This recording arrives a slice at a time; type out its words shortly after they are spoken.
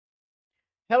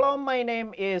Hello, my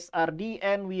name is Ardi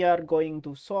and we are going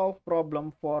to solve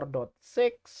problem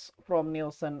 4.6 from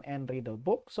Nilsson and Riedel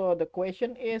book. So the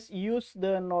question is, use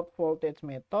the node voltage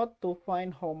method to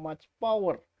find how much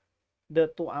power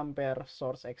the 2 ampere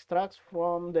source extracts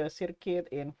from the circuit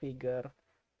in figure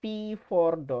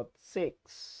P4.6.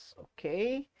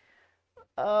 Okay.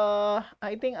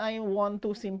 I think I want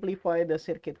to simplify the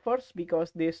circuit first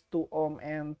because this 2 ohm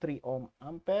and 3 ohm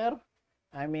ampere,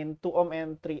 2 ohm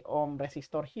and 3 ohm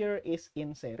resistor here is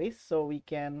in series, so we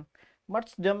can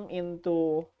merge them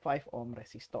into 5 ohm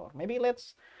resistor. Maybe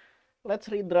let's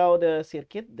redraw the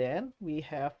circuit. Then we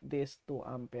have this 2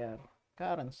 ampere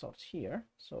current source here,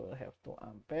 so we'll have 2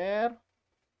 ampere,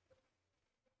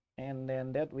 and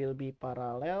then that will be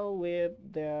parallel with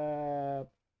the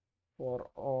 4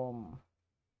 ohm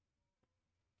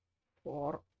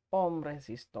 4 ohm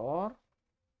resistor,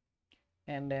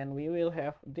 and then we will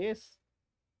have this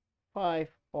 5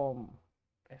 ohm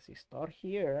resistor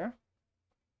here,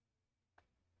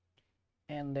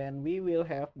 and then we will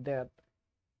have that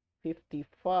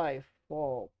 55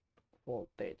 volt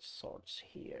voltage source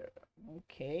here.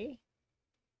 Okay,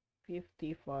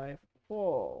 55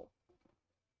 volt.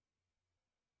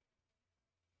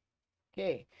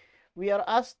 Okay, we are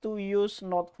asked to use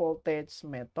node voltage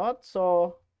method,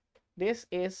 so this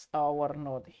is our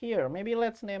node here. Maybe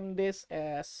let's name this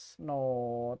as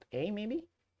node A, maybe,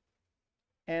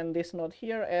 and this node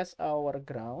here as our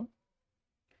ground.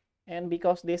 And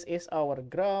because this is our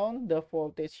ground, the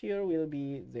voltage here will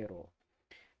be 0.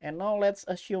 And now let's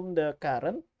assume the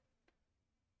current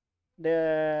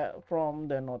from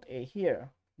the node A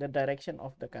here, the direction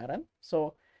of the current.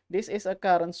 So this is a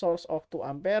current source of 2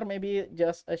 ampere. Maybe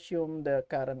just assume the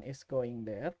current is going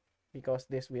there because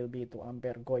this will be 2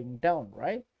 ampere going down,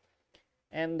 right?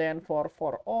 And then for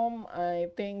 4 ohm, I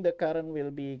think the current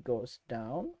will be goes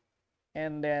down.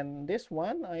 And then this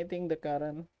one, I think the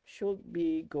current should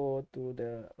be go to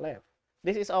the left.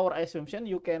 This is our assumption.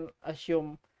 You can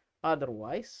assume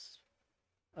otherwise,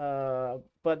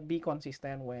 but be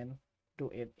consistent when do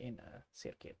it in a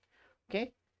circuit.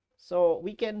 Okay, so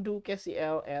we can do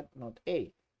KCL at node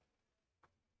A.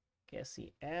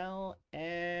 KCL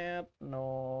at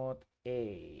node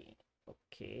A.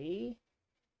 Okay,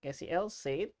 KCL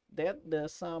said that the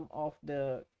sum of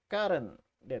the current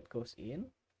that goes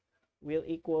in will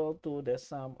equal to the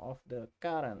sum of the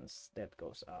currents that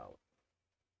goes out.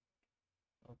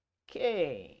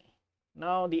 Okay,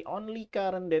 now the only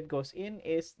current that goes in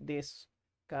is this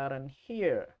current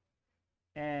here.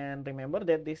 And remember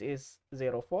that this is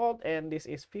 0 volt and this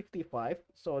is 55.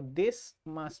 So this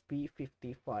must be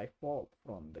 55 volt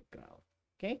from the ground.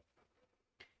 Okay,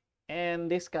 and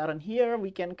this current here, we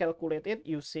can calculate it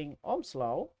using Ohm's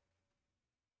law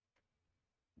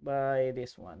by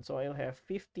this one. So I'll have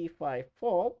 55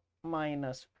 volt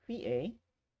minus VA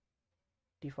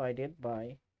divided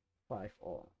by 5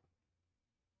 ohm.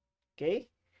 Okay,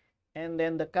 and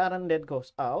then the current that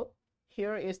goes out,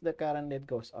 here is the current that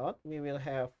goes out. We will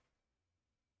have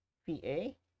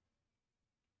VA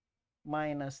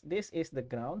minus, this is the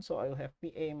ground, so I'll have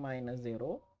VA minus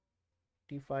 0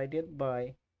 divided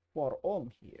by 4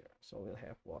 ohm here. So we'll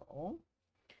have 4 ohm.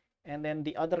 And then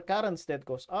the other currents that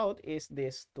goes out is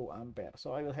this 2 ampere.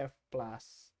 So I will have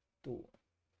plus 2.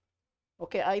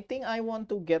 Okay, I think I want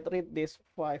to get rid this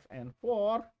 5 and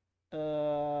 4.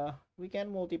 We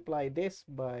can multiply this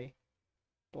by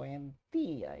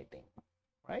 20, I think,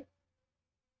 right?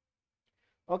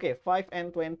 Okay, 5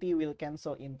 and 20 will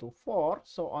cancel into 4.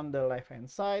 So on the left hand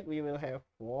side, we will have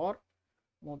 4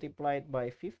 multiplied by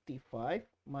 55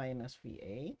 minus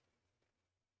VA.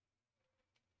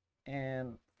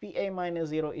 And VA minus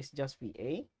 0 is just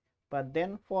VA. But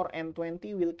then 4 and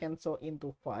 20 will cancel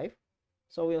into 5.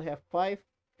 So we'll have 5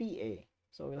 VA.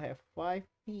 So we'll have 5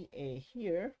 VA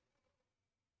here.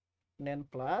 And then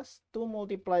plus 2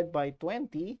 multiplied by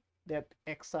 20, that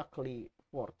exactly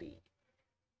 40.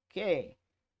 Okay,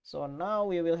 so now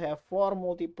we will have 4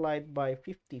 multiplied by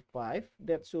 55.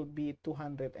 That should be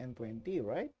 220,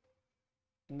 right?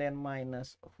 And then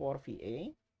minus 4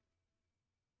 VA.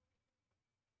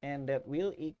 And that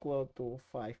will equal to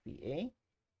 5 VA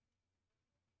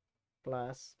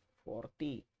plus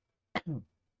 40.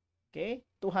 Okay,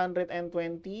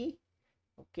 220.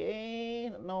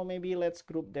 Okay, now maybe let's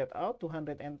group that out.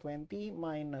 220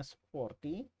 minus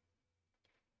 40.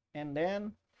 And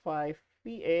then 5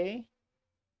 VA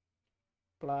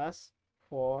plus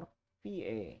 4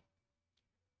 VA.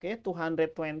 Okay,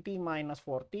 220 minus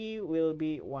 40 will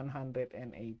be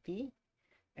 180.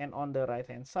 And on the right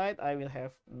hand side, I will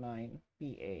have 9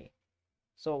 VA.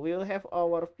 So we will have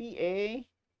our VA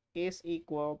is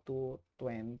equal to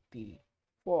 20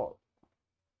 volt.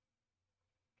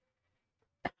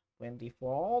 20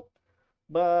 volt,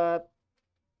 but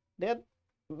that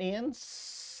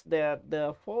means that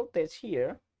the voltage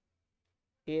here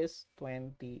is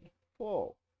 20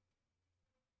 volt.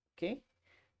 Okay,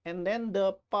 and then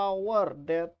the power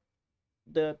that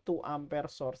the 2 ampere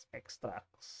source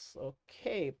extracts.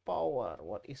 Okay, power.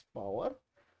 What is power?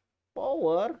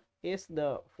 Power is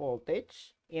the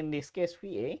voltage, in this case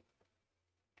VA,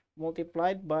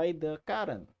 multiplied by the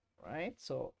current, right?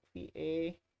 So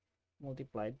VA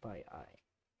multiplied by I.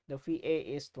 The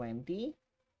VA is 20,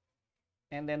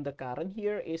 and then the current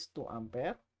here is 2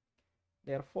 ampere.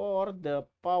 Therefore, the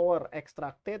power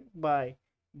extracted by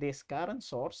this current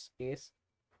source is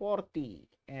 40,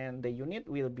 and the unit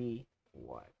will be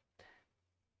watt.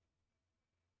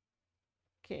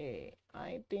 Okay,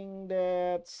 I think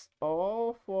that's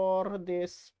all for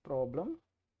this problem.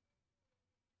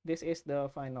 This is the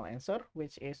final answer,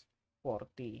 which is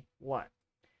 40 watt.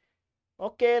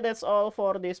 Okay, that's all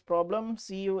for this problem.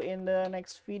 See you in the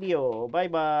next video. Bye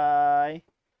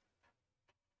bye.